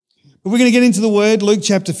But we're going to get into the word. Luke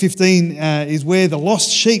chapter 15 is where the lost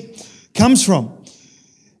sheep comes from.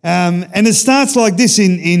 And it starts like this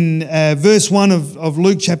in verse 1 of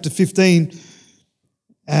Luke chapter 15.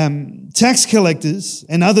 Tax collectors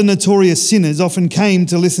and other notorious sinners often came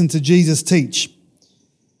to listen to Jesus teach.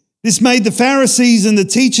 This made the Pharisees and the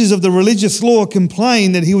teachers of the religious law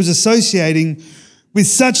complain that he was associating with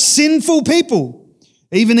such sinful people,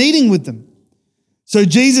 even eating with them. So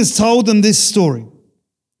Jesus told them this story.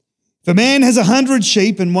 If a man has 100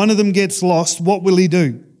 sheep and one of them gets lost, what will he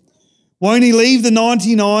do? Won't he leave the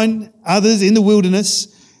 99 others in the wilderness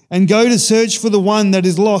and go to search for the one that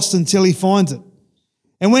is lost until he finds it?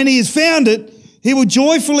 And when he has found it, he will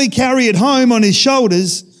joyfully carry it home on his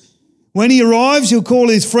shoulders. When he arrives, he'll call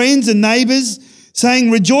his friends and neighbours, saying,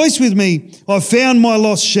 "Rejoice with me, I've found my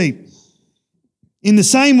lost sheep." In the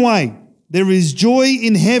same way, there is joy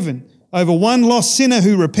in heaven over one lost sinner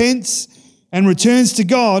who repents and returns to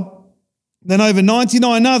God than over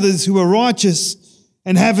 99 others who are righteous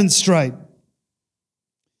and haven't strayed.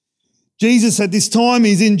 Jesus at this time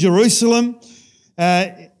is in Jerusalem.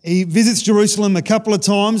 He visits Jerusalem a couple of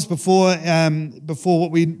times before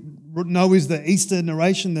what we know is the Easter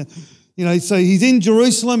narration. So he's in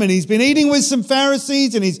Jerusalem and he's been eating with some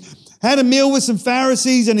Pharisees and he's had a meal with some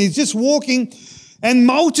Pharisees and he's just walking and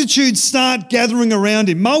multitudes start gathering around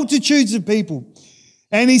him, multitudes of people.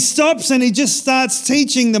 And he stops and he just starts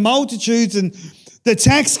teaching the multitudes and the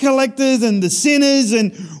tax collectors and the sinners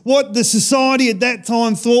and what the society at that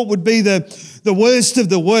time thought would be the worst of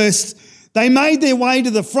the worst. They made their way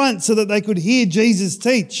to the front so that they could hear Jesus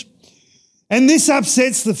teach. And this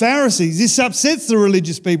upsets the Pharisees. This upsets the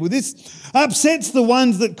religious people. This upsets the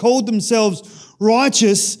ones that called themselves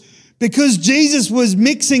righteous because Jesus was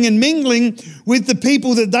mixing and mingling with the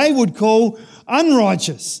people that they would call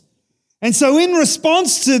unrighteous. And so in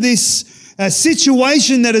response to this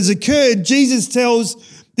situation that has occurred, Jesus tells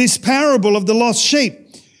this parable of the lost sheep.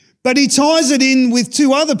 But he ties it in with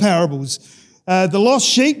two other parables. The lost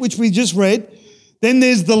sheep, which we just read. Then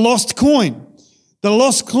there's the lost coin. The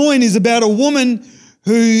lost coin is about a woman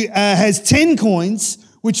who has 10 coins,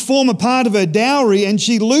 which form a part of her dowry, and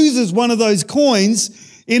she loses one of those coins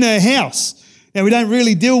in her house. Now, we don't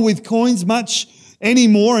really deal with coins much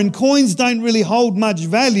anymore, and coins don't really hold much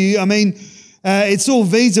value. I mean, it's all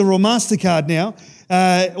Visa or MasterCard now,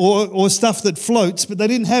 or stuff that floats, but they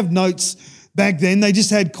didn't have notes back then. They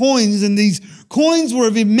just had coins, and these coins were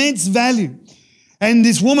of immense value. And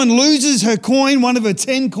this woman loses her coin, one of her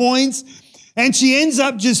 10 coins, and she ends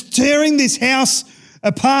up just tearing this house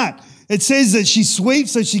apart. It says that she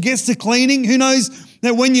sweeps, so she gets to cleaning. Who knows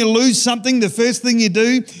that when you lose something, the first thing you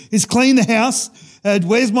do is clean the house.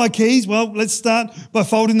 Where's my keys? Well, let's start by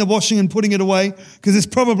folding the washing and putting it away because it's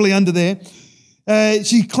probably under there.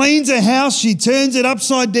 She cleans her house. She turns it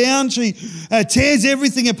upside down. She tears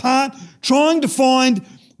everything apart, trying to find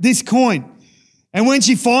this coin. And when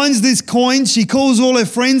she finds this coin, she calls all her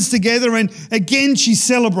friends together and again she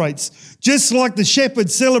celebrates, just like the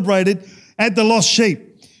shepherd celebrated at the lost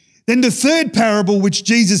sheep. Then the third parable which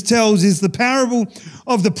Jesus tells is the parable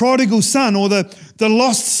of the prodigal son or the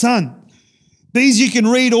lost son. These you can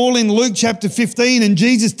read all in Luke chapter 15, and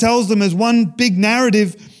Jesus tells them as one big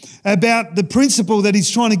narrative about the principle that he's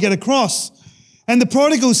trying to get across. And the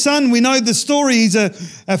prodigal son, we know the story. He's a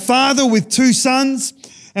father with two sons,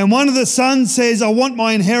 and one of the sons says, "I want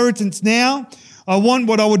my inheritance now. I want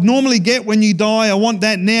what I would normally get when you die. I want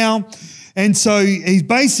that now." And so he's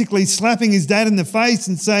basically slapping his dad in the face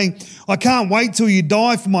and saying, "I can't wait till you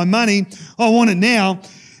die for my money. I want it now."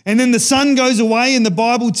 And then the son goes away, and the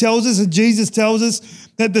Bible tells us, and Jesus tells us,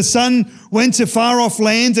 that the son went to far-off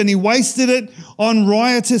lands and he wasted it on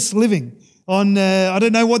riotous living. I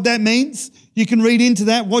don't know what that means. You can read into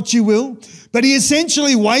that what you will. But he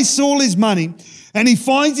essentially wastes all his money and he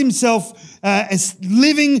finds himself as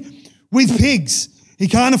living with pigs. He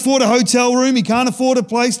can't afford a hotel room. He can't afford a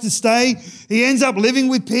place to stay. He ends up living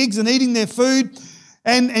with pigs and eating their food.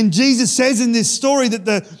 And Jesus says in this story that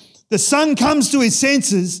the son comes to his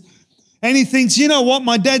senses and he thinks, you know what,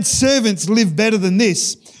 my dad's servants live better than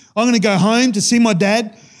this. I'm going to go home to see my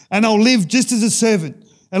dad and I'll live just as a servant.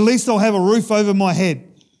 At least I'll have a roof over my head.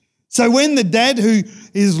 So when the dad who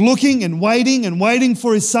is looking and waiting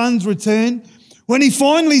for his son's return, when he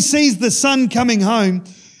finally sees the son coming home,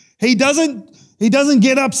 he doesn't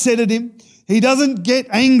get upset at him. He doesn't get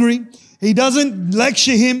angry. He doesn't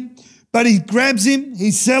lecture him, but he grabs him.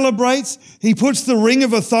 He celebrates. He puts the ring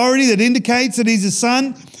of authority that indicates that he's a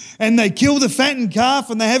son, and they kill the fattened calf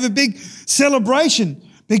and they have a big celebration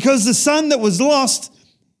because the son that was lost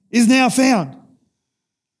is now found.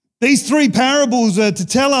 These three parables are to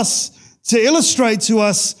tell us, to illustrate to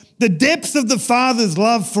us the depth of the Father's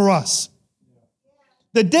love for us.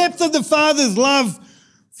 The depth of the Father's love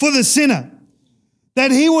for the sinner.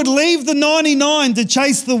 That he would leave the 99 to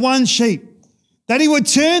chase the one sheep. That he would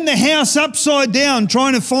turn the house upside down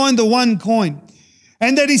trying to find the one coin.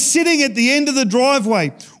 And that he's sitting at the end of the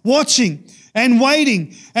driveway watching and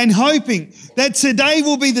waiting and hoping that today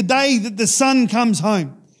will be the day that the son comes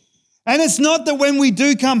home. And it's not that when we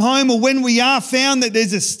do come home or when we are found that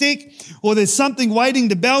there's a stick or there's something waiting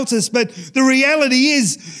to belt us, but the reality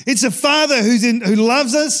is it's a Father who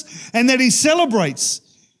loves us and that he celebrates.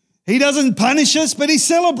 He doesn't punish us, but he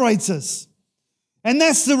celebrates us. And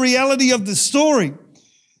that's the reality of the story,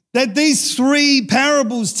 that these three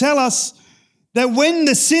parables tell us that when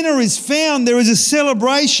the sinner is found, there is a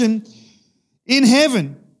celebration in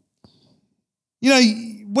heaven. You know,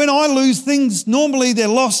 when I lose things, normally they're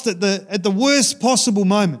lost at the worst possible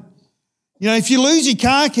moment. You know, if you lose your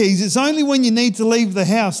car keys, it's only when you need to leave the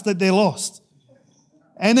house that they're lost.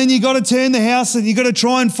 And then you got to turn the house and you got to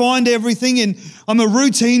try and find everything. And I'm a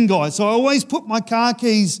routine guy, so I always put my car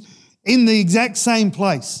keys in the exact same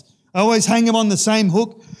place. I always hang them on the same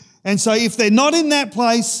hook. And so if they're not in that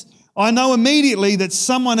place, I know immediately that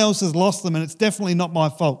someone else has lost them and it's definitely not my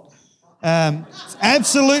fault.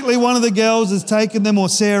 Absolutely one of the girls has taken them, or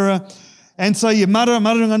Sarah. And so you're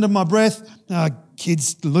muttering under my breath,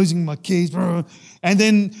 kids losing my keys. And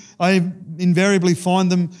then I invariably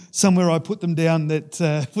find them somewhere I put them down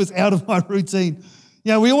that was out of my routine.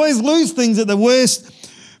 You know, we always lose things at the worst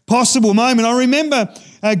possible moment. I remember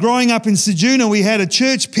growing up in Ceduna, we had a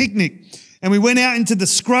church picnic and we went out into the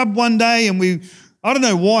scrub one day and I don't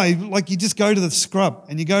know why, like you just go to the scrub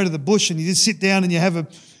and you go to the bush and you just sit down and you have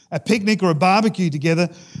a picnic or a barbecue together.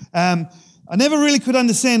 I never really could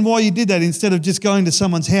understand why you did that instead of just going to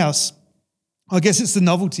someone's house. I guess it's the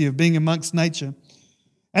novelty of being amongst nature.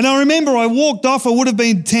 And I remember I walked off, I would have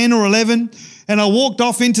been 10 or 11, and I walked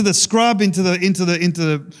off into the scrub, into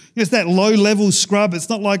that low-level scrub. It's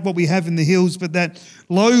not like what we have in the hills, but that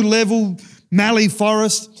low-level mallee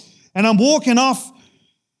forest. And I'm walking off,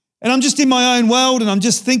 and I'm just in my own world, and I'm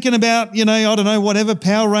just thinking about, you know, I don't know, whatever,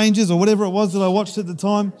 Power Rangers or whatever it was that I watched at the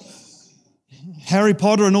time, Harry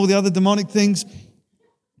Potter and all the other demonic things.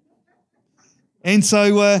 And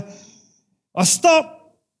so I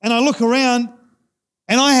stop and I look around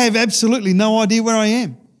and I have absolutely no idea where I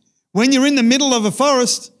am. When you're in the middle of a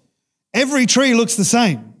forest, every tree looks the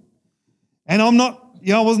same. And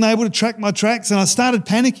I wasn't able to track my tracks and I started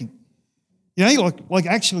panicking. You know, like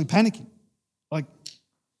actually panicking. Like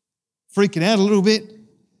freaking out a little bit.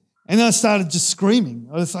 And then I started just screaming.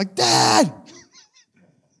 I was like, Dad!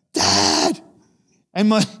 Dad!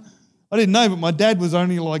 And I didn't know, but my dad was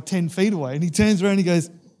only like 10 feet away. And he turns around and he goes,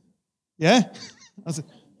 yeah? I said,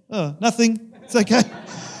 oh, nothing. It's okay.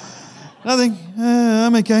 Nothing.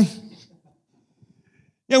 I'm okay.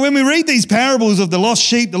 Yeah, when we read these parables of the lost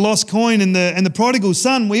sheep, the lost coin, and the prodigal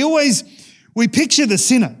son, we picture the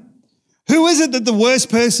sinner. Who is it that the worst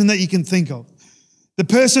person that you can think of? The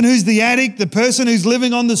person who's the addict, the person who's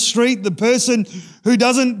living on the street, the person who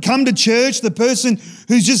doesn't come to church, the person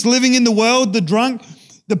who's just living in the world, the drunk,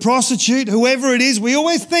 the prostitute, whoever it is. We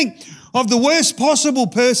always think of the worst possible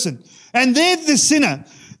person. And they're the sinner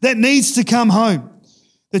that needs to come home.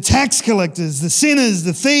 The tax collectors, the sinners,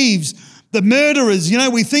 the thieves, the murderers. You know,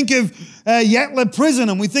 we think of Yatla prison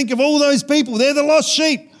and we think of all those people. They're the lost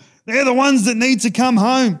sheep. They're the ones that need to come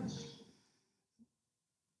home.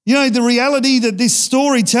 You know, the reality that this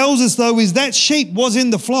story tells us, though, is that sheep was in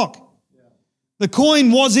the flock. The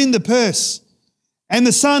coin was in the purse. And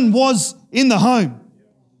the son was in the home.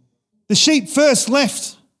 The sheep first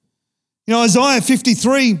left. You know, Isaiah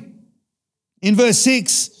 53, in verse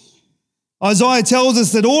 6, Isaiah tells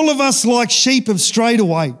us that all of us like sheep have strayed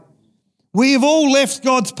away. We have all left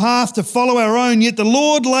God's path to follow our own, yet the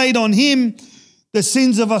Lord laid on him the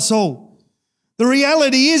sins of us all. The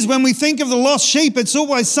reality is when we think of the lost sheep, it's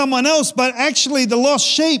always someone else, but actually the lost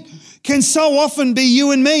sheep can so often be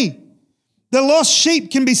you and me. The lost sheep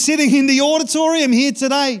can be sitting in the auditorium here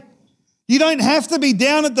today. You don't have to be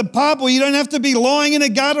down at the pub, or you don't have to be lying in a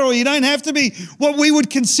gutter, or you don't have to be what we would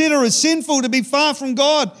consider as sinful to be far from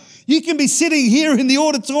God. You can be sitting here in the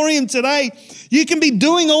auditorium today. You can be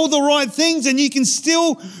doing all the right things and you can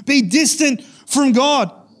still be distant from God.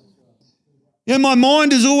 You know, my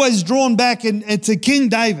mind is always drawn back to King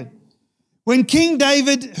David. When King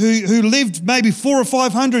David, who lived maybe 400 or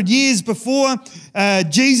 500 years before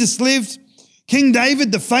Jesus lived, King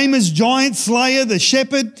David, the famous giant slayer, the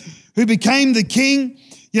shepherd who became the king,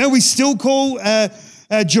 you know, we still call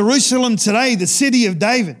Jerusalem today the city of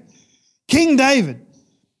David. King David,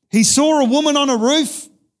 he saw a woman on a roof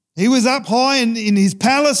He was up high in his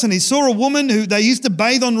palace, and he saw a woman who they used to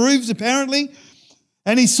bathe on roofs apparently,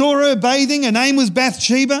 and he saw her bathing. Her name was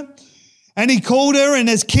Bathsheba, and he called her, and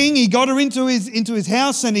as king he got her into his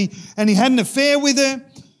house, and he had an affair with her.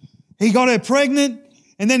 He got her pregnant,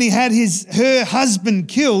 and then he had her husband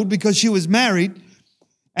killed because she was married,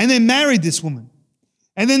 and then married this woman.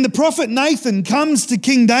 And then the prophet Nathan comes to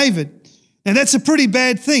King David. Now that's a pretty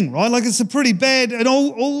bad thing, right? Like it's a pretty bad, at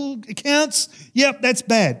all accounts, yep, that's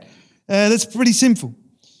bad. That's pretty sinful.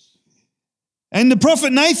 And the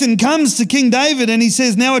prophet Nathan comes to King David and he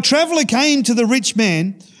says, now a traveler came to the rich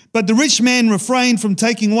man, but the rich man refrained from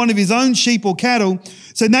taking one of his own sheep or cattle.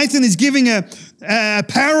 So Nathan is giving a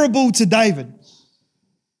parable to David.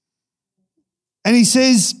 And he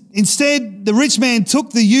says, instead, the rich man took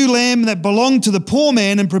the ewe lamb that belonged to the poor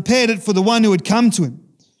man and prepared it for the one who had come to him.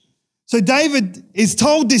 So David is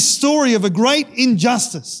told this story of a great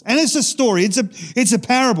injustice. And it's a story, it's a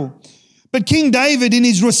parable. But King David, in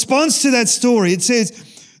his response to that story, it says,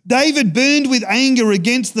 David burned with anger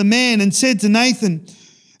against the man and said to Nathan,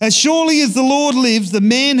 as surely as the Lord lives, the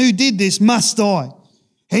man who did this must die.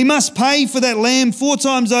 He must pay for that lamb 4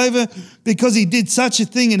 times over because he did such a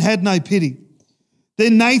thing and had no pity.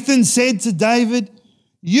 Then Nathan said to David,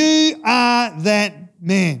 you are that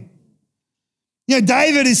man. You know,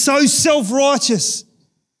 David is so self-righteous.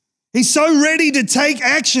 He's so ready to take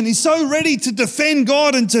action. He's so ready to defend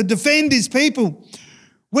God and to defend his people.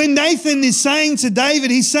 When Nathan is saying to David,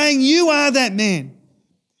 he's saying, you are that man.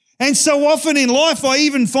 And so often in life, I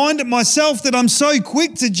even find it myself that I'm so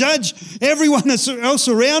quick to judge everyone else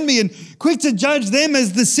around me and quick to judge them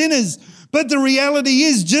as the sinners. But the reality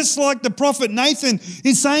is, just like the prophet Nathan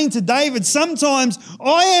is saying to David, sometimes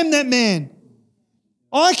I am that man.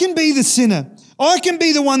 I can be the sinner. I can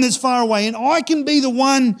be the one that's far away, and I can be the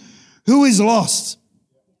one who is lost.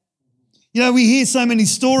 You know, we hear so many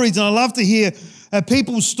stories, and I love to hear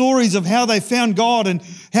people's stories of how they found God and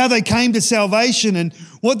how they came to salvation and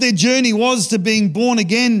what their journey was to being born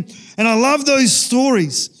again. And I love those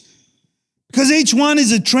stories because each one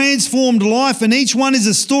is a transformed life and each one is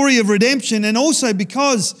a story of redemption. And also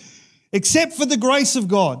because, except for the grace of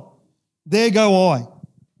God, there go I.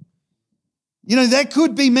 You know, that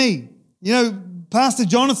could be me. You know, Pastor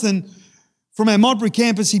Jonathan from our Modbury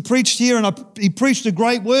campus, he preached here and he preached a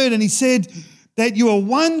great word, and he said that you are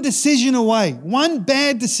one decision away, one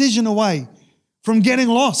bad decision away from getting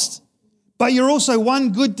lost, but you're also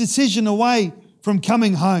one good decision away from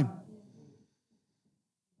coming home.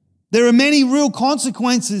 There are many real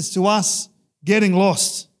consequences to us getting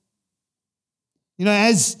lost. You know,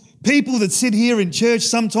 as people that sit here in church,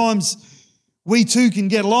 sometimes we too can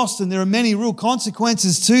get lost, and there are many real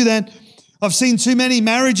consequences to that. I've seen too many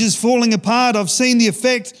marriages falling apart. I've seen the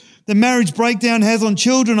effect the marriage breakdown has on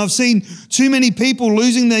children. I've seen too many people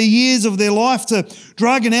losing their years of their life to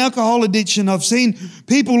drug and alcohol addiction. I've seen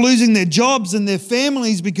people losing their jobs and their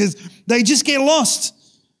families because they just get lost.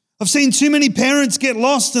 I've seen too many parents get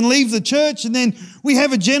lost and leave the church, and then we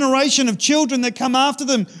have a generation of children that come after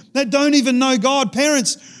them that don't even know God.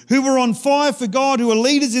 Parents who were on fire for God, who are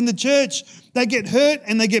leaders in the church, they get hurt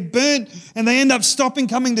and they get burnt and they end up stopping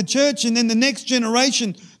coming to church, and then the next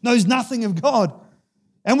generation knows nothing of God.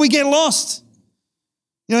 And we get lost.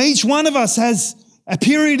 You know, each one of us has a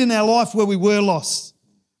period in our life where we were lost.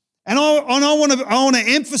 And I want to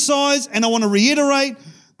emphasize and I want to reiterate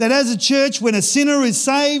that as a church, when a sinner is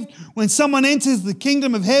saved, when someone enters the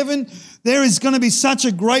kingdom of heaven, there is going to be such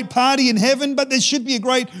a great party in heaven, but there should be a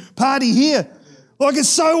great party here. Like, it's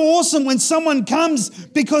so awesome when someone comes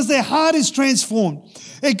because their heart is transformed.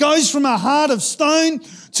 It goes from a heart of stone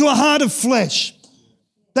to a heart of flesh.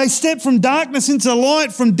 They step from darkness into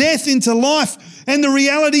light, from death into life. And the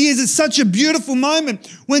reality is, it's such a beautiful moment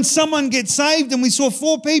when someone gets saved. And we saw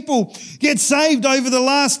 4 people get saved over the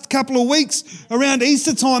last couple of weeks around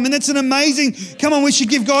Easter time. And it's an amazing, come on, we should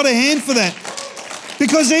give God a hand for that.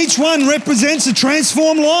 Because each one represents a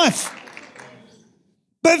transformed life.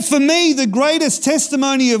 But for me, the greatest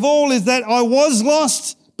testimony of all is that I was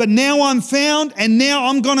lost, but now I'm found, and now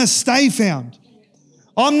I'm going to stay found.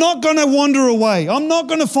 I'm not going to wander away. I'm not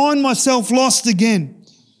going to find myself lost again.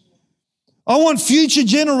 I want future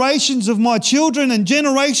generations of my children and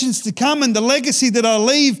generations to come, and the legacy that I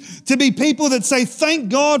leave, to be people that say, thank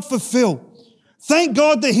God for Phil. Thank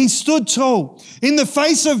God that he stood tall. In the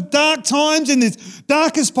face of dark times, in the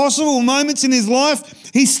darkest possible moments in his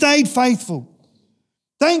life, he stayed faithful.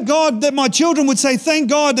 Thank God that my children would say, thank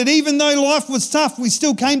God that even though life was tough, we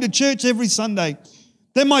still came to church every Sunday.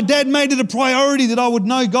 That my dad made it a priority that I would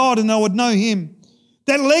know God and I would know him.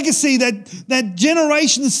 That legacy, that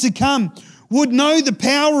generations to come would know the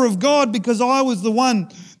power of God because I was the one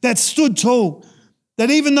that stood tall, that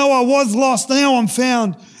even though I was lost, now I'm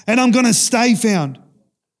found and I'm going to stay found.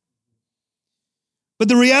 But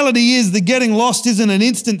the reality is that getting lost isn't an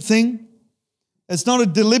instant thing. It's not a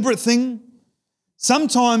deliberate thing.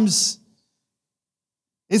 Sometimes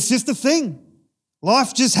it's just a thing.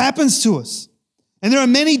 Life just happens to us. And there are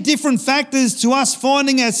many different factors to us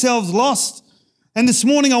finding ourselves lost. And this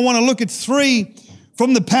morning I want to look at 3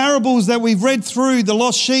 from the parables that we've read through, the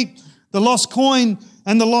lost sheep, the lost coin,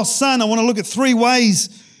 and the lost son. I want to look at 3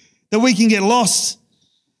 ways that we can get lost.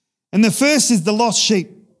 And the first is the lost sheep.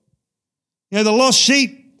 You know, the lost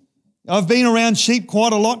sheep, I've been around sheep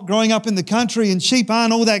quite a lot growing up in the country, and sheep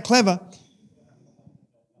aren't all that clever.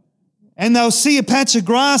 And they'll see a patch of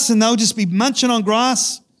grass and they'll just be munching on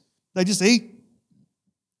grass. They just eat.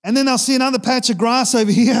 And then they'll see another patch of grass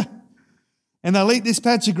over here and they'll eat this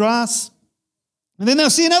patch of grass. And then they'll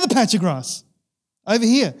see another patch of grass over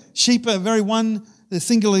here. Sheep are they're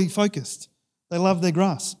singularly focused. They love their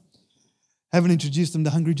grass. Haven't introduced them to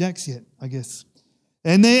Hungry Jacks yet, I guess.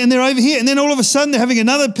 And they're over here. And then all of a sudden they're having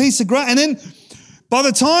another piece of grass. And then by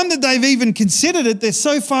the time that they've even considered it, they're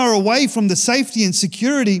so far away from the safety and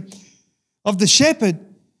security of the shepherd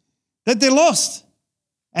that they're lost.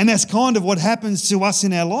 And that's kind of what happens to us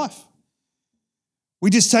in our life. We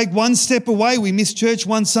just take one step away. We miss church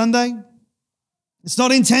one Sunday. It's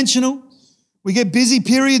not intentional. We get busy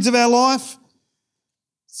periods of our life.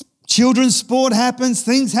 Children's sport happens,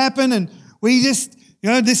 things happen, and we just,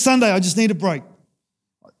 this Sunday I just need a break.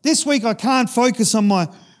 This week I can't focus on my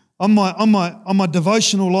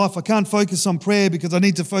devotional life. I can't focus on prayer because I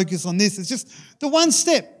need to focus on this. It's just the one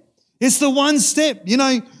step. It's the one step.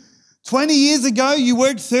 20 years ago, you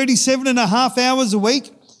worked 37 and a half hours a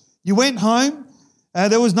week. You went home.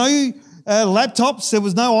 There was no laptops. There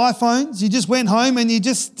was no iPhones. You just went home and you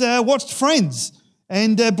just watched Friends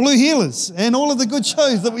and Blue Heelers and all of the good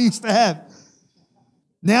shows that we used to have.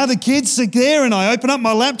 Now the kids sit there and I open up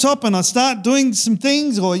my laptop and I start doing some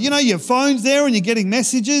things, or, your phone's there and you're getting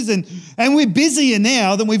messages, and we're busier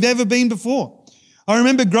now than we've ever been before. I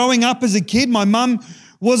remember growing up as a kid, my mum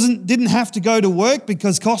didn't have to go to work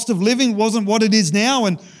because cost of living wasn't what it is now,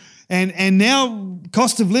 and now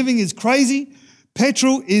cost of living is crazy.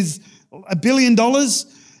 Petrol is $1 billion.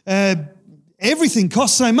 Everything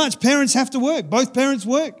costs so much. Parents have to work. Both parents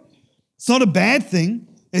work. It's not a bad thing.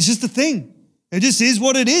 It's just a thing. It just is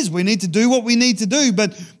what it is. We need to do what we need to do.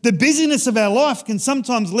 But the busyness of our life can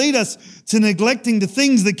sometimes lead us to neglecting the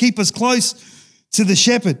things that keep us close to the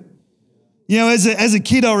shepherd. As a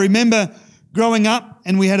kid, I remember growing up,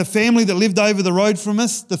 and we had a family that lived over the road from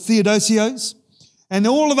us, the Theodosios. And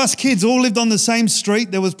all of us kids all lived on the same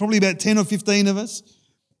street. There was probably about 10 or 15 of us.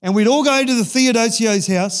 And we'd all go to the Theodosios'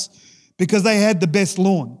 house because they had the best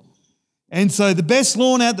lawn. And so the best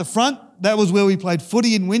lawn out the front, that was where we played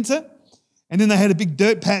footy in winter. And then they had a big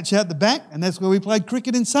dirt patch out the back, and that's where we played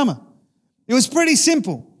cricket in summer. It was pretty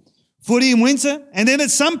simple. Footy in winter, and then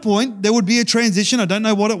at some point there would be a transition. I don't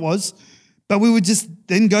know what it was, but we would just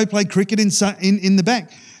then go play cricket in the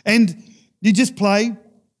back. And you just play.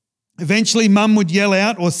 Eventually mum would yell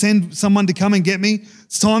out or send someone to come and get me.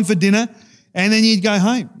 It's time for dinner. And then you'd go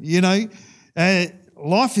home.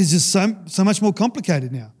 Life is just so much more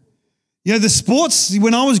complicated now. The sports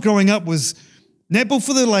when I was growing up was netball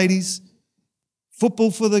for the ladies,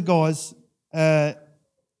 football for the guys,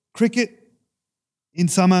 cricket in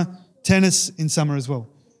summer, tennis in summer as well.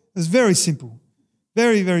 It was very simple.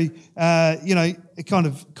 Very, very, kind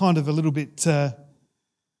of a little bit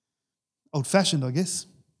old-fashioned, I guess.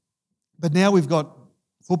 But now we've got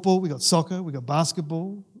football, we've got soccer, we've got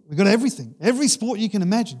basketball, we've got everything. Every sport you can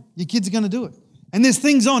imagine. Your kids are going to do it. And there's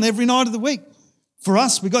things on every night of the week. For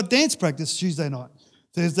us, we've got dance practice Tuesday night.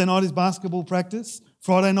 Thursday night is basketball practice.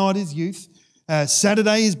 Friday night is youth.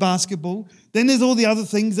 Saturday is basketball. Then there's all the other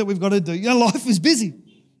things that we've got to do. Life is busy.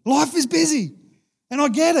 Life is busy. And I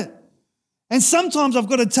get it. And sometimes I've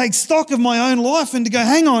got to take stock of my own life and to go,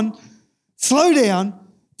 hang on, slow down,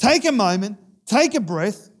 take a moment, take a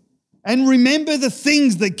breath, and remember the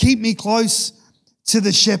things that keep me close to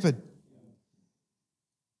the shepherd.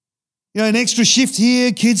 An extra shift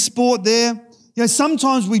here, kids' sport there.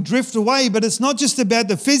 Sometimes we drift away, but it's not just about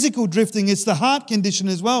the physical drifting, it's the heart condition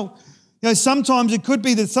as well. Sometimes it could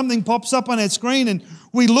be that something pops up on our screen and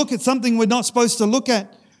we look at something we're not supposed to look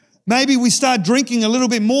at. Maybe we start drinking a little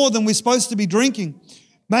bit more than we're supposed to be drinking.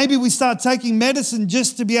 Maybe we start taking medicine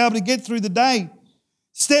just to be able to get through the day.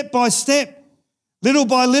 Step by step, little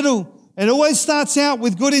by little. It always starts out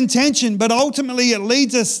with good intention, but ultimately it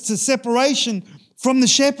leads us to separation from the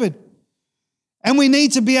shepherd. And we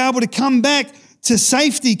need to be able to come back to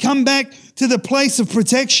safety, come back to the place of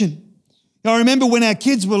protection. I remember when our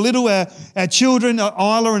kids were little, our children,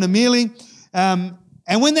 Isla and Amelia, and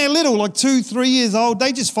when they're little, like 2, 3 years old,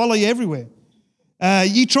 they just follow you everywhere.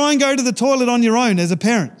 You try and go to the toilet on your own as a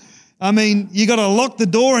parent. I mean, you got to lock the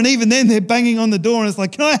door, and even then they're banging on the door, and it's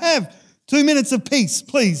like, can I have 2 minutes of peace,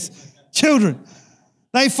 please? Children,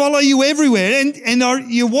 they follow you everywhere,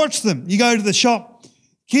 and you watch them. You go to the shop.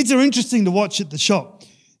 Kids are interesting to watch at the shop.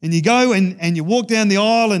 And you go and you walk down the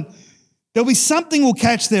aisle, and there'll be something will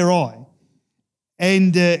catch their eye,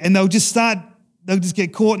 and they'll just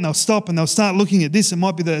get caught, and they'll stop, and they'll start looking at this. It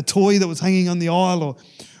might be the toy that was hanging on the aisle,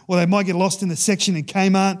 or they might get lost in the section in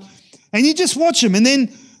Kmart. And you just watch them, and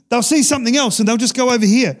then they'll see something else, and they'll just go over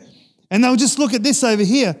here, and they'll just look at this over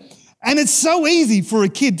here. And it's so easy for a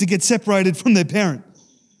kid to get separated from their parent.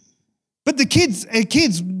 But the kids,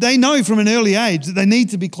 they know from an early age that they need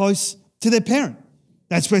to be close to their parent.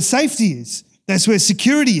 That's where safety is. That's where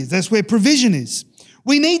security is. That's where provision is.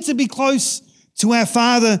 We need to be close to our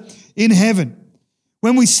Father in heaven.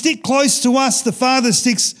 When we stick close to us, the Father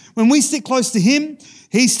sticks. When we stick close to Him,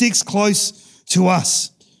 He sticks close to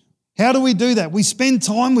us. How do we do that? We spend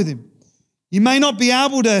time with Him. You may not be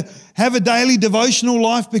able to have a daily devotional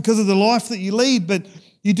life because of the life that you lead, but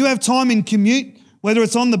you do have time in commute, whether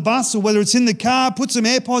it's on the bus or whether it's in the car. Put some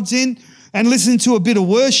AirPods in and listen to a bit of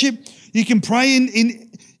worship. You can pray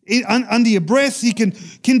under your breath. You can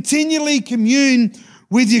continually commune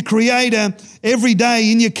with your Creator every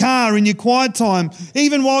day in your car, in your quiet time.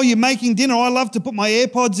 Even while you're making dinner, I love to put my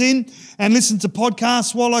AirPods in and listen to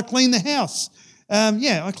podcasts while I clean the house.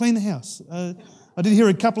 I clean the house. I did hear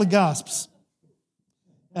a couple of gasps.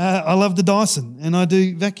 I love the Dyson, and I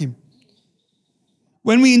do vacuum.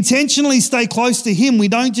 When we intentionally stay close to Him, we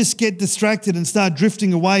don't just get distracted and start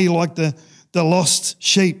drifting away like the lost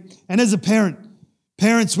sheep. And as a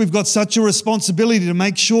parents, we've got such a responsibility to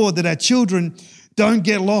make sure that our children don't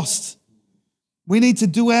get lost. We need to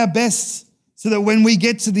do our best so that when we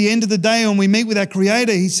get to the end of the day and we meet with our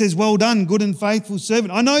Creator, He says, well done, good and faithful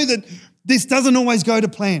servant. I know that this doesn't always go to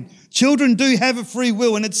plan. Children do have a free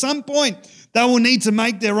will, and at some point they will need to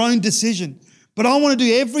make their own decision. But I want to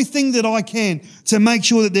do everything that I can to make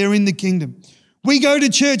sure that they're in the kingdom. We go to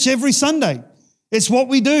church every Sunday. It's what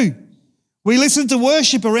we do. We listen to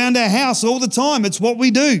worship around our house all the time. It's what we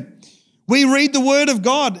do. We read the Word of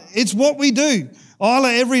God. It's what we do.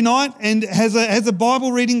 Isla every night and has a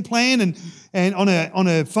Bible reading plan and on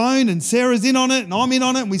her phone, and Sarah's in on it, and I'm in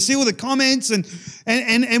on it, and we see all the comments, and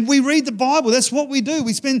we read the Bible. That's what we do.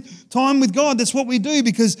 We spend time with God. That's what we do,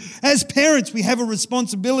 because as parents, we have a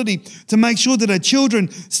responsibility to make sure that our children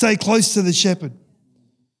stay close to the shepherd.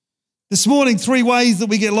 This morning, 3 ways that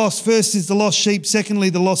we get lost. First is the lost sheep. Secondly,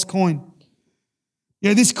 the lost coin.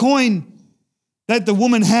 This coin that the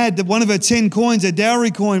woman had, that one of her 10 coins, a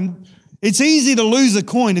dowry coin, it's easy to lose a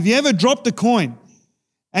coin. Have you ever dropped a coin?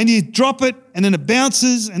 And you drop it, and then it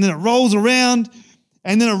bounces, and then it rolls around,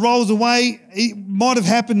 and then it rolls away. It might have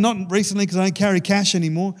happened, not recently because I don't carry cash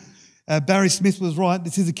anymore. Barry Smith was right.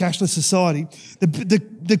 This is a cashless society.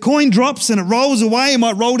 The coin drops and it rolls away. It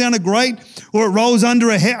might roll down a grate, or it rolls under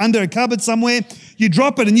a cupboard somewhere. You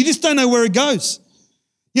drop it and you just don't know where it goes.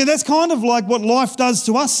 That's kind of like what life does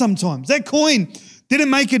to us sometimes. That coin didn't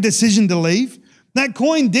make a decision to leave. That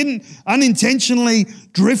coin didn't unintentionally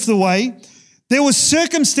drift away. There were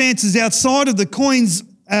circumstances outside of the coin's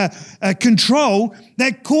control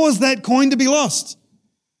that caused that coin to be lost.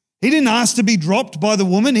 He didn't ask to be dropped by the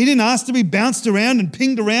woman. He didn't ask to be bounced around and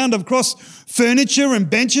pinged around across furniture and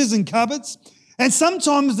benches and cupboards. And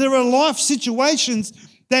sometimes there are life situations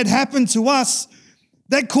that happen to us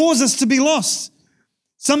that cause us to be lost.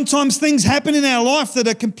 Sometimes things happen in our life that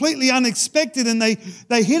are completely unexpected, and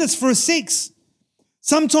they hit us for a 6.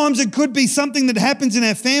 Sometimes it could be something that happens in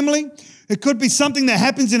our family. It could be something that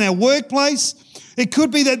happens in our workplace. It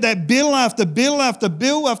could be that bill after bill after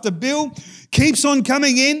bill after bill keeps on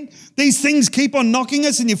coming in. These things keep on knocking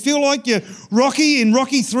us, and you feel like you're Rocky in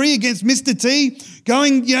Rocky 3 against Mr. T,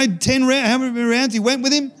 going, 10 rounds, how many rounds he went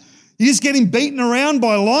with him. You're just getting beaten around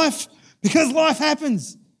by life, because life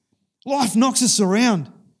happens. Life knocks us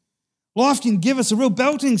around. Life can give us a real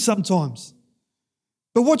belting sometimes.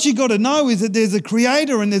 But what you got to know is that there's a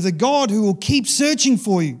Creator and there's a God who will keep searching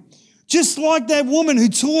for you. Just like that woman who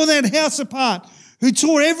tore that house apart, who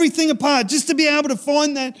tore everything apart just to be able to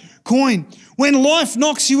find that coin. When life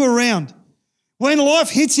knocks you around, when life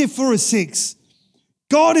hits you for a 6,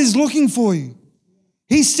 God is looking for you.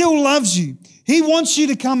 He still loves you. He wants you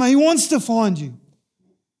to come. He wants to find you.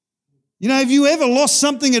 Have you ever lost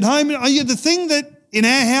something at home? Are you the thing that in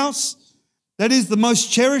our house that is the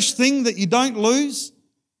most cherished thing that you don't lose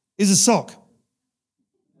is a sock.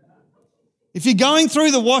 If you're going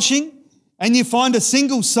through the washing and you find a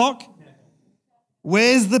single sock,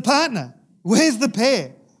 where's the partner? Where's the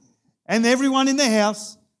pair? And everyone in the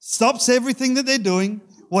house stops everything that they're doing,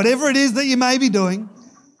 whatever it is that you may be doing.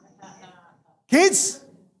 Kids,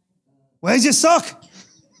 where's your sock?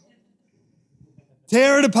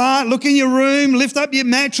 Tear it apart, look in your room, lift up your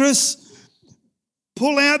mattress,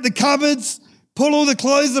 pull out the cupboards, pull all the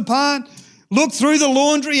clothes apart, look through the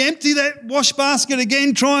laundry, empty that wash basket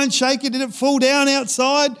again, try and shake it. Did it fall down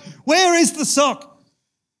outside? Where is the sock?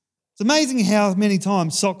 It's amazing how many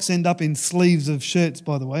times socks end up in sleeves of shirts,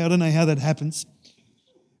 by the way. I don't know how that happens.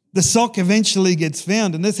 The sock eventually gets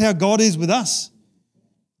found, and that's how God is with us.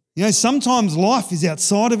 You know, sometimes life is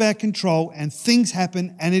outside of our control and things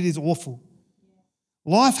happen and it is awful.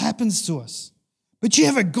 Life happens to us. But you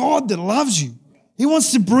have a God that loves you. He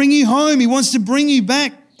wants to bring you home. He wants to bring you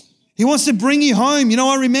back. He wants to bring you home. You know,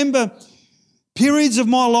 I remember periods of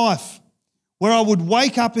my life where I would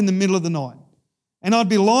wake up in the middle of the night and I'd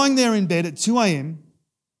be lying there in bed at 2 a.m.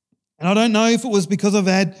 and I don't know if it was because I've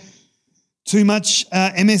had too much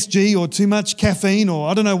MSG or too much caffeine or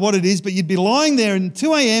I don't know what it is, but you'd be lying there at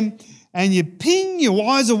 2 a.m. and you ping, your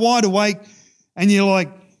eyes are wide awake and you're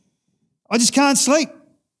like, I just can't sleep.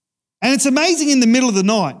 And it's amazing in the middle of the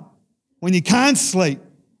night when you can't sleep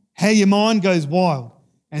how your mind goes wild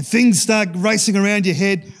and things start racing around your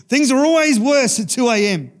head. Things are always worse at 2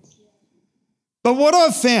 a.m. But what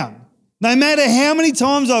I've found, no matter how many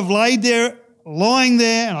times I've laid there, lying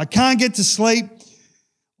there and I can't get to sleep,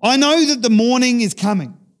 I know that the morning is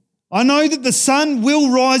coming. I know that the sun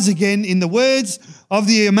will rise again, in the words of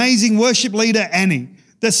the amazing worship leader, Annie.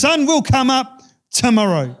 The sun will come up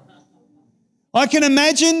tomorrow. I can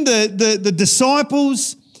imagine the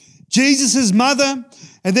disciples, Jesus' mother,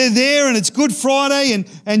 and they're there and it's Good Friday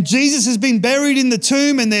and Jesus has been buried in the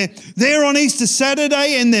tomb and they're there on Easter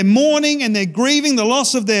Saturday and they're mourning and they're grieving the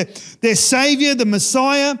loss of their Saviour, the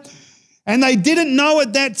Messiah. And they didn't know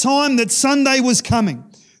at that time that Sunday was coming.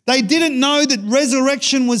 They didn't know that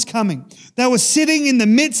resurrection was coming. They were sitting in the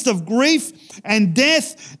midst of grief and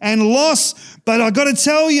death and loss. But I got to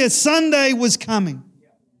tell you, Sunday was coming.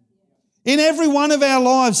 In every one of our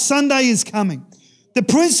lives, Sunday is coming. The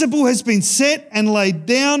principle has been set and laid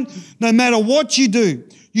down. No matter what you do,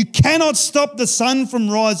 you cannot stop the sun from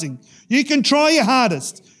rising. You can try your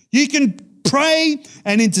hardest. You can pray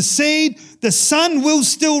and intercede. The sun will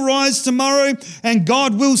still rise tomorrow and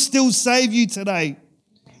God will still save you today.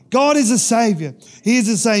 God is a Saviour. He is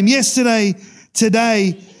the same yesterday,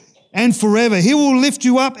 today, and forever. He will lift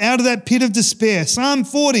you up out of that pit of despair. Psalm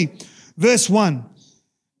 40, verse 1.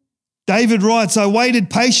 David writes, I waited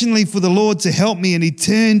patiently for the Lord to help me, and he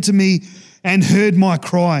turned to me and heard my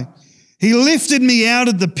cry. He lifted me out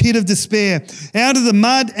of the pit of despair, out of the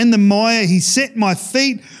mud and the mire. He set my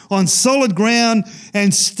feet on solid ground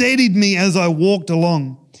and steadied me as I walked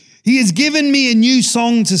along. He has given me a new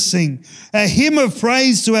song to sing, a hymn of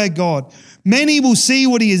praise to our God. Many will see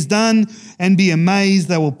what he has done and be amazed.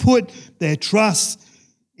 They will put their trust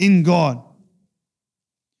in God.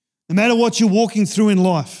 No matter what you're walking through in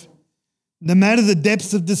life, no matter the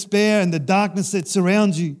depths of despair and the darkness that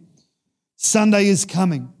surrounds you, Sunday is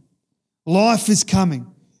coming. Life is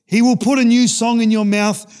coming. He will put a new song in your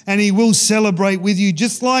mouth and he will celebrate with you,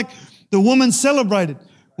 just like the woman celebrated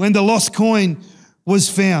when the lost coin was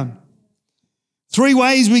found. 3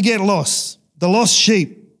 ways we get lost: the lost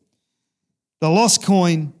sheep, the lost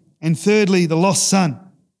coin, and thirdly, the lost son.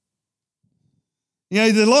 You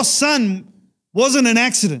know, the lost son wasn't an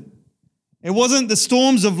accident. It wasn't the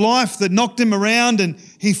storms of life that knocked him around and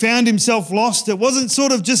he found himself lost. It wasn't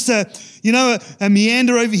sort of just a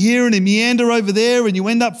meander over here and a meander over there and you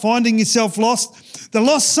end up finding yourself lost. The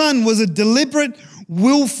lost son was a deliberate,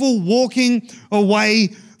 willful walking away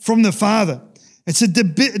from the Father. It's a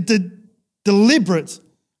deliberate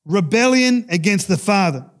rebellion against the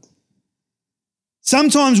Father.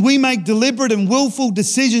 Sometimes we make deliberate and willful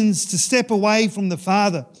decisions to step away from the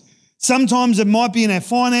Father. Sometimes it might be in our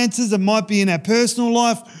finances, it might be in our personal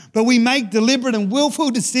life, but we make deliberate and willful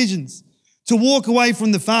decisions to walk away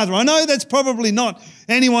from the Father. I know that's probably not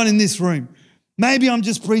anyone in this room. Maybe I'm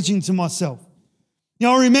just preaching to myself. You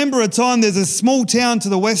know, I remember a time, there's a small town to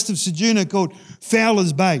the west of Ceduna called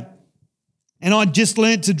Fowler's Bay. And I'd just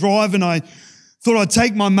learnt to drive and I thought I'd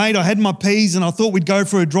take my mate, I had my P's and I thought we'd go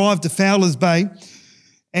for a drive to Fowler's Bay.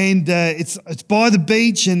 And it's by the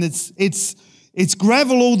beach and it's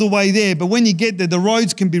gravel all the way there, but when you get there, the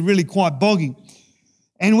roads can be really quite boggy.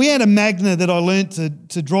 And we had a Magna that I learnt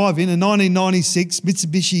to drive in, a 1996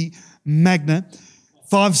 Mitsubishi Magna,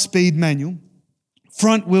 5-speed manual,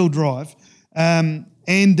 front-wheel drive. And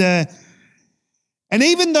even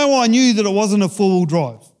though I knew that it wasn't a four-wheel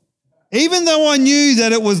drive, Even though I knew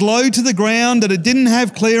that it was low to the ground, that it didn't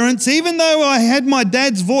have clearance, even though I had my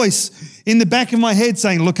dad's voice in the back of my head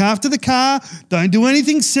saying, look after the car, don't do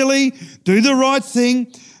anything silly, do the right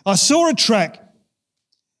thing, I saw a track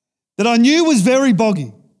that I knew was very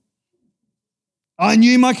boggy. I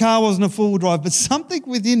knew my car wasn't a four-wheel drive, but something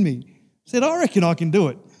within me said, I reckon I can do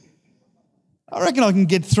it. I reckon I can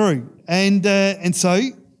get through. And so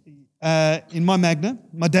in my Magna,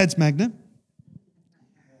 my dad's Magna,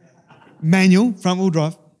 manual, front-wheel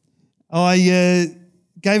drive, I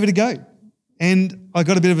gave it a go. And I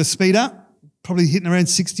got a bit of a speed up, probably hitting around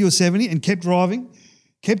 60 or 70, and kept driving,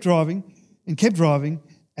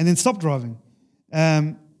 and then stopped driving.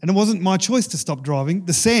 And it wasn't my choice to stop driving.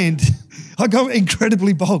 The sand, I got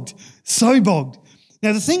incredibly bogged, so bogged.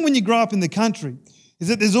 Now, the thing when you grow up in the country is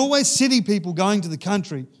that there's always city people going to the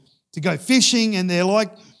country to go fishing, and they're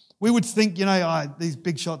like, we would think, these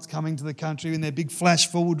big shots coming to the country in their big flash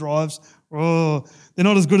four-wheel drives, they're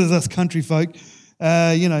not as good as us country folk,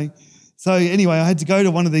 So anyway, I had to go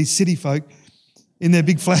to one of these city folk in their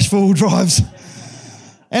big flash four-wheel drives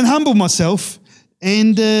and humble myself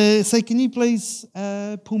and say, can you please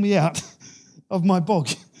pull me out of my bog?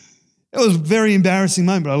 It was a very embarrassing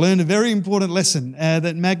moment, but I learned a very important lesson,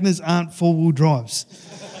 that Magnas aren't four-wheel drives.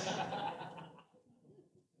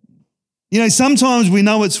 Sometimes we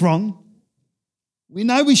know it's wrong. We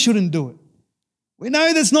know we shouldn't do it. We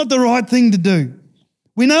know that's not the right thing to do.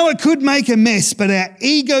 We know it could make a mess, but our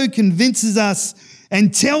ego convinces us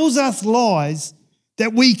and tells us lies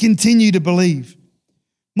that we continue to believe.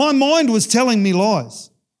 My mind was telling me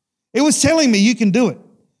lies. It was telling me you can do it.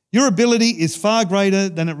 Your ability is far greater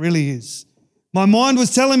than it really is. My mind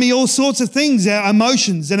was telling me all sorts of things, our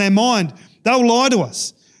emotions and our mind. They'll lie to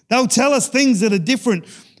us. They'll tell us things that are different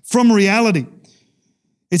from reality.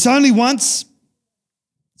 It's only once.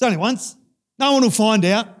 No one will find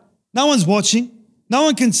out. No one's watching. No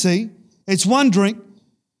one can see. It's one drink.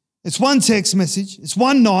 It's one text message. It's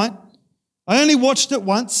one night. I only watched it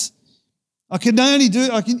once.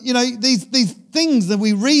 These things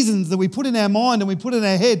reasons that we put in our mind and we put in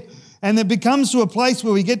our head, and it becomes to a place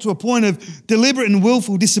where we get to a point of deliberate and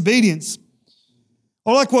willful disobedience.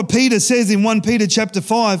 I like what Peter says in 1 Peter chapter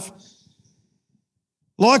 5.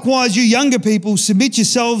 Likewise, you younger people, submit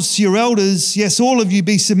yourselves to your elders. Yes, all of you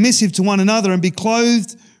be submissive to one another and be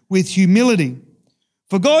clothed with humility.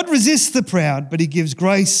 For God resists the proud, but he gives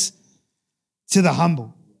grace to the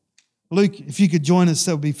humble. Luke, if you could join us,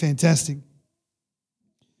 that would be fantastic.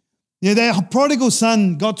 The prodigal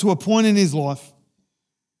son got to a point in his life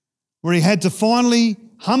where he had to finally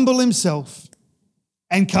humble himself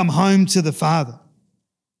and come home to the Father.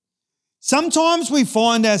 Sometimes we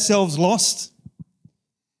find ourselves lost,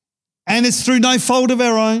 and it's through no fault of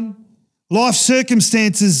our own. Life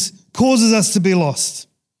circumstances causes us to be lost.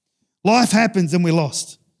 Life happens and we're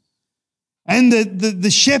lost. And the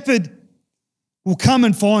shepherd will come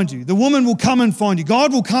and find you. The woman will come and find you.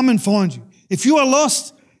 God will come and find you. If you are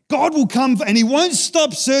lost, God will come and he won't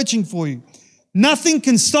stop searching for you. Nothing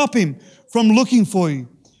can stop him from looking for you.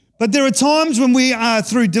 But there are times when we are,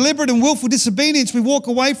 through deliberate and willful disobedience, we walk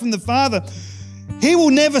away from the Father. He will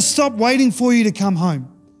never stop waiting for you to come home.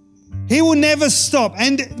 He will never stop.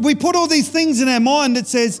 And we put all these things in our mind that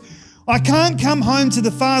says, I can't come home to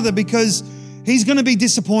the Father because he's going to be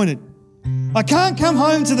disappointed. I can't come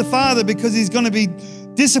home to the Father because he's going to be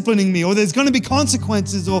disciplining me, or there's going to be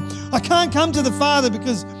consequences, or I can't come to the Father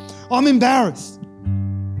because I'm embarrassed.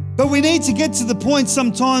 But we need to get to the point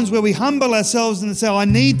sometimes where we humble ourselves and say, I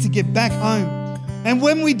need to get back home. And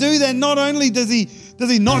when we do that, not only does he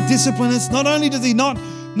not discipline us, not only does he not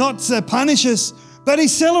punish us, but he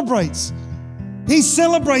celebrates. He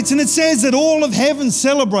celebrates, and it says that all of heaven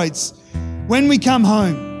celebrates when we come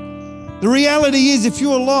home. The reality is, if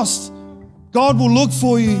you are lost, God will look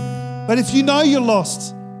for you. But if you know you're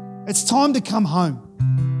lost, it's time to come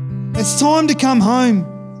home. It's time to come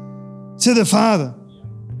home to the Father.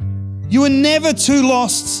 You are never too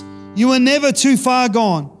lost. You are never too far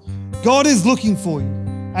gone. God is looking for you,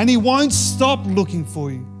 and he won't stop looking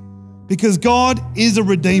for you because God is a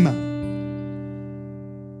redeemer.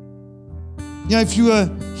 If you are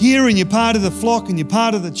here and you're part of the flock and you're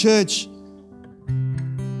part of the church,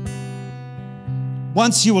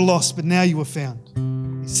 once you were lost, but now you are found.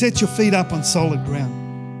 Set your feet up on solid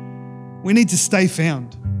ground. We need to stay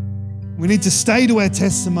found. We need to stay to our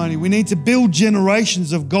testimony. We need to build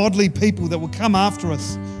generations of godly people that will come after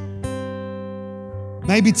us.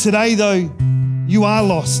 Maybe today, though, you are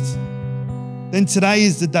lost. Then today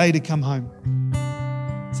is the day to come home.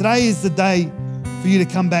 Today is the day for you to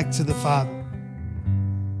come back to the Father.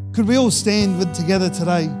 Could we all stand together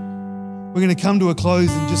today? We're going to come to a close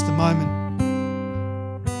in just a moment.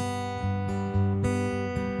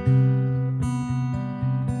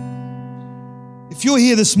 If you're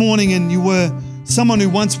here this morning and you were someone who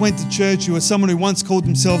once went to church, you were someone who once called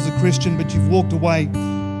themselves a Christian, but you've walked away,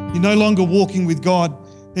 you're no longer walking with God,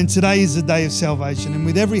 then today is the day of salvation. And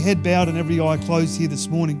with every head bowed and every eye closed here this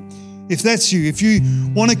morning, if that's you, if you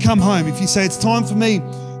want to come home, if you say it's time for me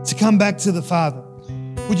to come back to the Father,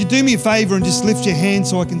 would you do me a favor and just lift your hand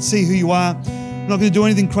so I can see who you are? We're not going to do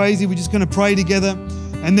anything crazy. We're just going to pray together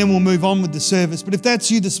and then we'll move on with the service. But if that's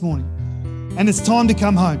you this morning and it's time to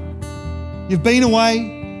come home, you've been away,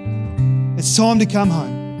 it's time to come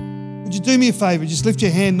home. Would you do me a favor? Just lift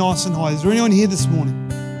your hand nice and high. Is there anyone here this morning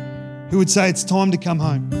who would say it's time to come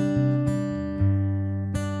home?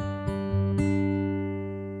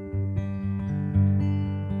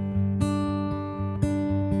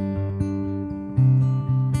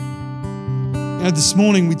 You know, this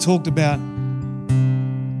morning we talked about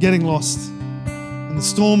getting lost in the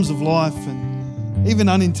storms of life and even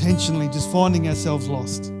unintentionally just finding ourselves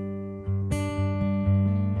lost.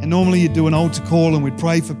 And normally you'd do an altar call and we'd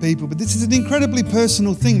pray for people, but this is an incredibly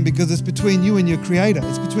personal thing because it's between you and your Creator.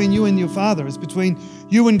 It's between you and your Father. It's between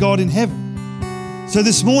you and God in heaven. So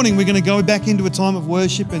this morning we're going to go back into a time of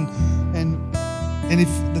worship and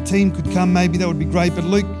if the team could come, maybe that would be great. But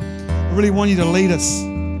Luke, I really want you to lead us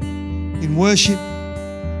in worship.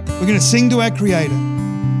 We're going to sing to our Creator.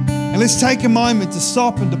 And let's take a moment to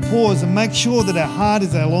stop and to pause and make sure that our heart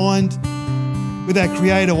is aligned with our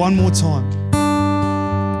Creator one more time.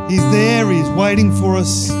 He's there, He's waiting for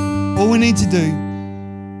us. All we need to do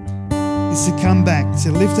is to come back,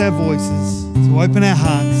 to lift our voices, to open our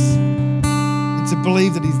hearts, and to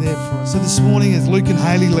believe that He's there for us. So this morning, as Luke and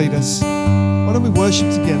Hayley lead us, why don't we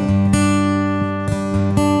worship together?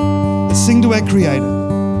 Let's sing to our Creator.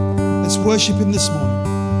 Let's worship Him this morning.